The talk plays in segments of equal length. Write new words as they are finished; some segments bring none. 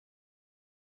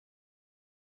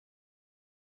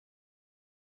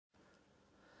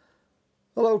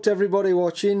Hello to everybody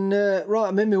watching. Right,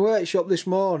 I'm in my workshop this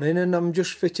morning and I'm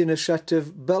just fitting a set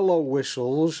of bellow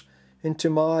whistles into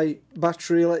my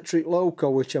battery electric loco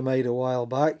which I made a while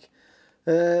back.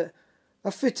 I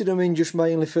fitted them in just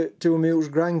mainly to amuse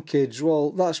grandkids. Well,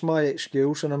 that's my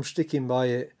excuse and I'm sticking by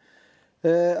it.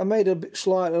 I made a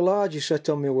slightly larger set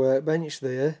on my workbench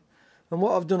there, and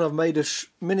what I've done, I've made a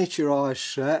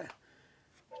miniaturised set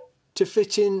to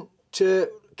fit into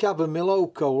cab of my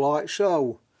loco like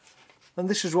so. And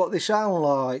this is what they sound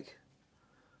like.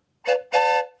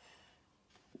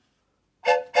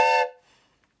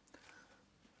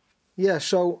 Yeah,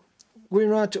 so going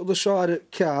right to the other side of the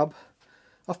cab,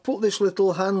 I've put this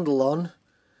little handle on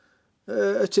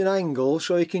at an angle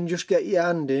so you can just get your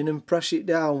hand in and press it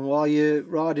down while you're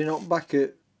riding up back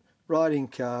at riding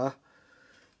car.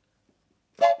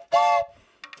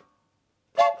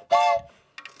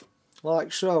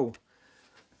 Like so.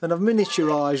 And I've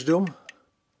miniaturised them.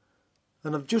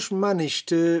 And I've just managed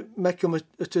to make them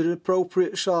at an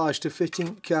appropriate size to fit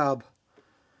in cab.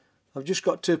 I've just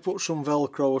got to put some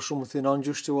velcro or something on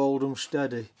just to hold them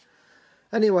steady.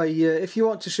 Anyway, if you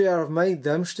want to see how I've made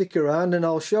them, stick around and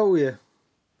I'll show you.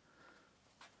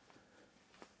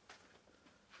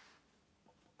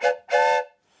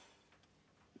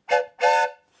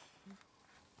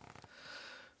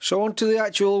 So on to the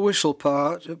actual whistle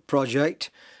project.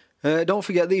 Don't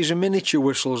forget these are miniature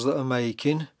whistles that I'm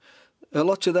making. A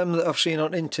lot of them that I've seen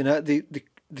on the internet, they're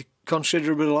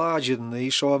considerably larger than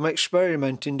these, so I'm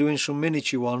experimenting doing some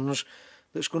miniature ones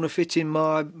that's going to fit in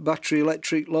my battery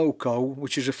electric loco,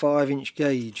 which is a 5-inch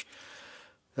gauge.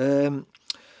 And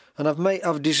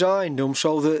I've designed them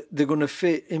so that they're going to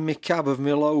fit in my cab of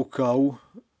my loco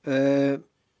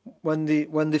when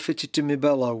they fit it to my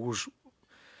bellows.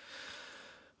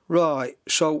 Right,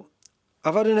 so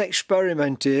I've had an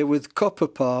experiment here with copper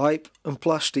pipe and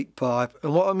plastic pipe,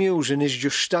 and what I'm using is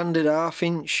just standard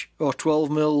 1/2-inch or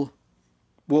 12mm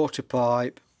water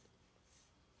pipe.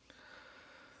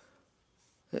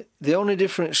 The only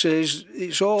difference is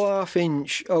it's all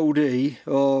 1/2-inch OD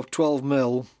or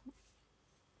 12mm.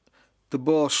 The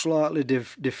bore's slightly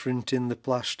different in the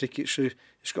plastic. It's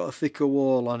got a thicker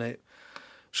wall on it.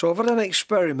 So I've had an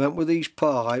experiment with these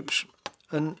pipes,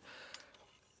 and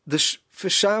for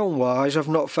sound wise I've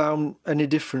not found any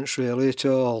difference really at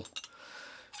all.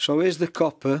 So here's the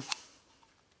copper,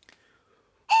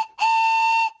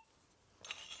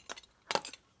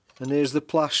 and here's the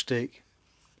plastic.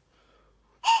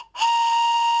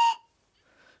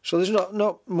 So there's not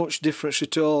much difference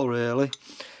at all really.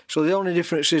 So the only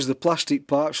difference is the plastic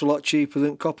pipe's a lot cheaper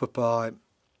than copper pipe.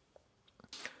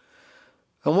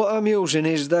 And what I'm using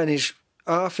is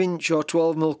 1/2-inch or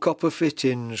 12mm copper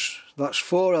fittings. That's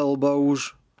 4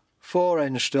 elbows, 4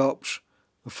 end stops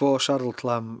and 4 saddle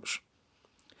clamps.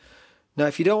 Now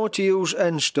if you don't want to use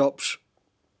end stops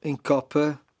in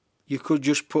copper, you could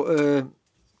just glue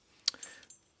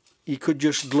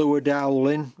a dowel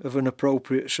in of an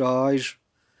appropriate size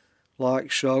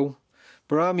like so,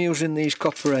 but I'm using these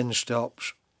copper end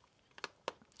stops.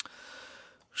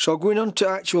 So going on to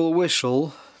actual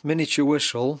whistle, miniature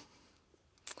whistle,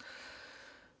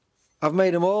 I've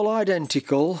made them all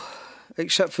identical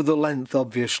except for the length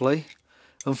obviously,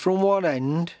 and from one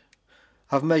end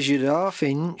I've measured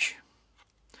 1/2-inch,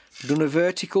 done a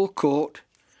vertical cut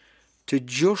to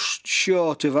just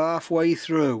short of halfway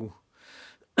through,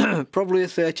 probably a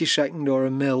 32nd or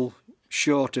a mil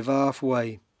short of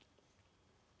halfway.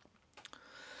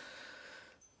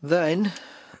 Then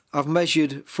I've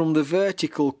measured from the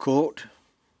vertical cut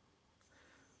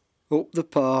up the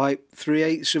pipe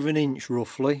 3/8 of an inch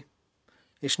roughly.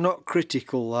 It's not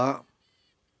critical that.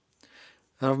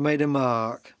 And I've made a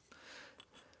mark.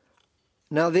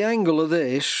 Now the angle of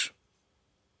this,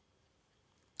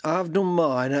 I've done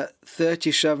mine at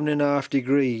 37.5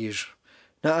 degrees.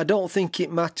 Now I don't think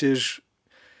it matters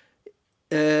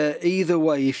either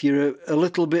way if you're a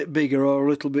little bit bigger or a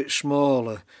little bit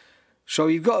smaller. So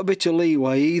you've got a bit of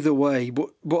leeway either way, but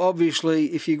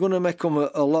obviously if you're going to make them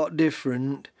a lot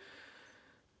different,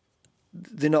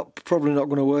 they're probably not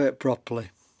going to work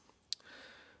properly.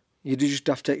 You just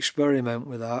have to experiment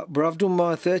with that. But I've done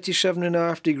my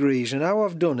 37.5 degrees, and how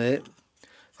I've done it,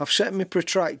 I've set my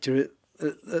protractor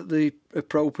at the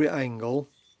appropriate angle.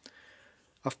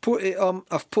 I've put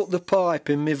the pipe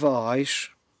in my vise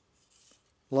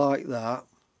like that.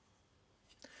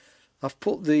 I've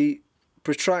put the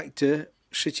protractor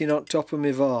sitting on top of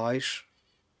my vise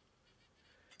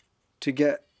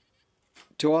to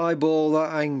eyeball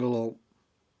that angle up.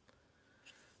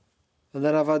 And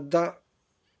then I've had that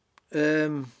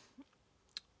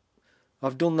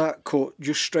I've done that cut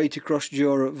just straight across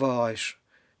jaw at vise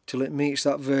till it meets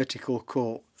that vertical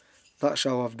cut. That's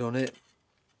how I've done it.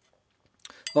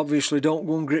 Obviously don't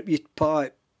go and grip your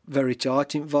pipe very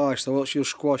tight in vice though, else you'll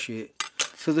squash it.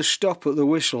 For the stop at the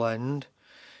whistle end,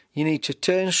 you need to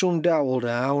turn some dowel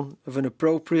down of an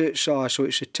appropriate size so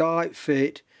it's a tight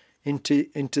fit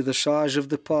into the size of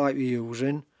the pipe you're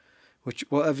using,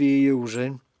 whatever you're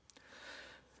using,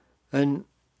 and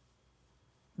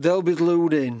they'll be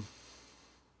glued in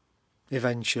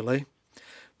eventually,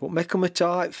 but make them a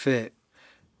tight fit.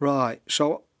 Right,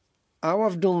 so how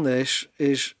I've done this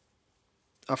is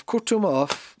I've cut them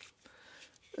off.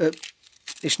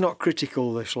 It's not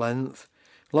critical this length,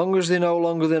 long as they're no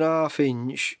longer than 1/2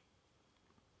 inch.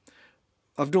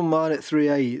 I've done mine at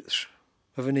 3/8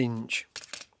 of an inch.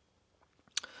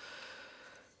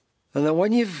 And then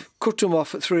when you've cut them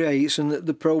off at 3/8 and at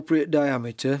the appropriate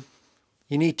diameter,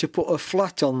 you need to put a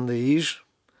flat on these.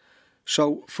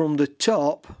 So from the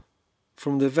top,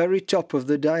 from the very top of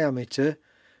the diameter,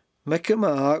 make a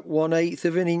mark 1/8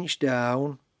 of an inch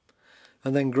down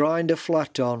and then grind a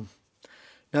flat on.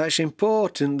 Now it's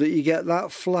important that you get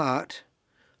that flat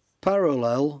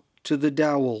parallel to the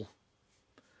dowel,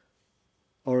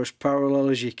 or as parallel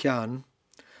as you can,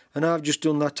 and I've just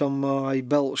done that on my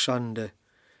belt sander,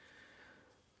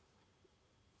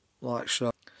 like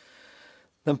so.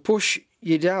 Then push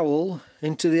your dowel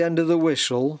into the end of the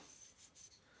whistle,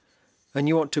 and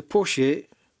you want to push it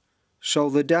so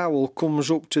the dowel comes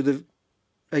up to the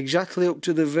exactly up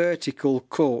to the vertical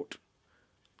cut,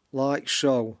 like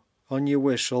so, on your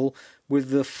whistle, with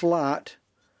the flat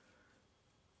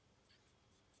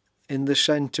in the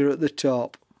centre at the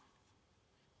top,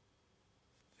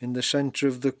 in the centre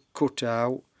of the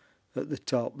cutout at the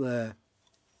top there.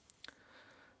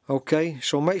 Okay,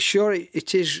 so make sure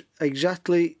it is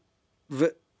exactly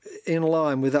in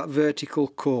line with that vertical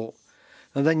cut,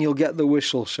 and then you'll get the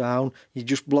whistle sound. You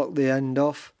just block the end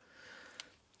off.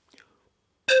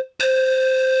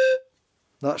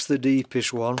 That's the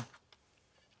deepest one.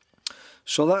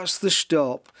 So that's the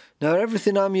stop. Now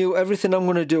everything I'm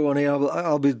going to do on here,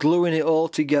 I'll be gluing it all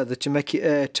together to make it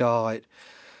airtight.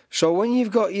 So when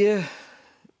you've got your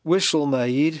whistle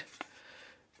made,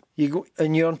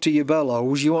 and you're onto your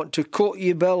bellows, you want to cut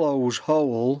your bellows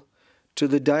hole to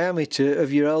the diameter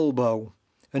of your elbow.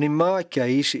 And in my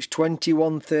case, it's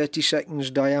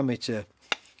 21/32 diameter.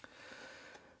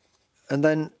 And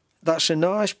then that's a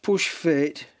nice push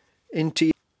fit into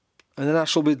your, and then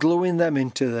that'll be gluing them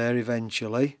into there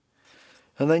eventually.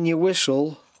 And then your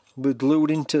whistle will be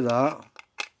glued into that.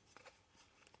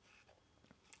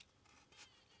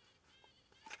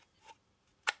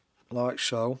 Like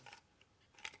so.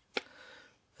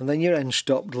 And then your end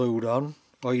stop glued on,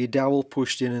 or your dowel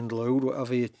pushed in and glued,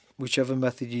 whichever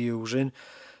method you're using.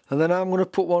 And then I'm going to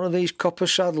put one of these copper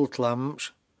saddle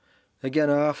clamps, again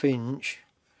 1/2 inch.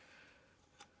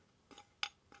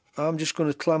 I'm just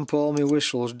going to clamp all my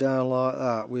whistles down like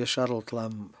that with a saddle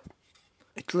clamp.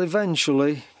 It'll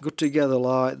eventually go together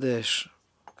like this.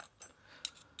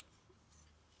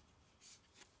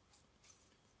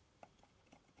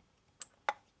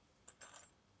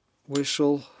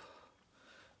 Whistle,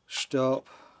 stop,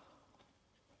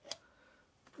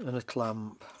 and a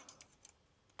clamp.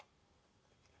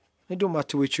 It don't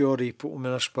matter which order you put them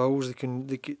in, I suppose. You can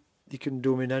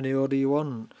do them in any order you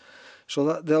want. So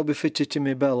that they'll be fitted to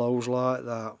my bellows like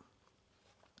that.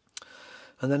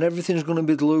 And then everything's going to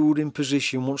be glued in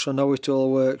position once I know it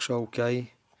all works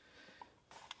okay.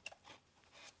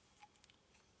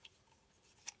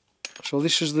 So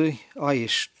this is the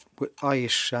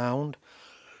highest sound.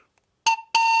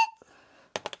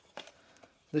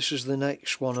 This is the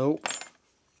next one up.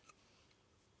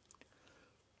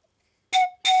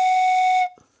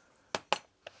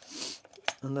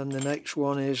 And then the next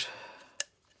one is,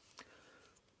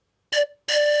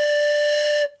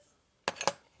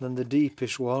 then the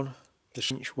deepest one, the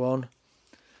cinch one.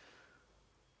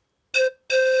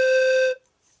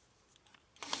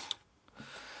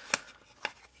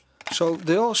 So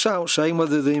they all sound the same,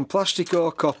 whether they're in plastic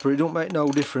or copper, it don't make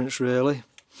no difference really.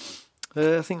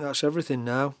 I think that's everything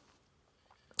now.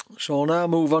 So I'll now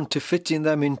move on to fitting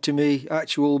them into me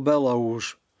actual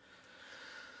bellows.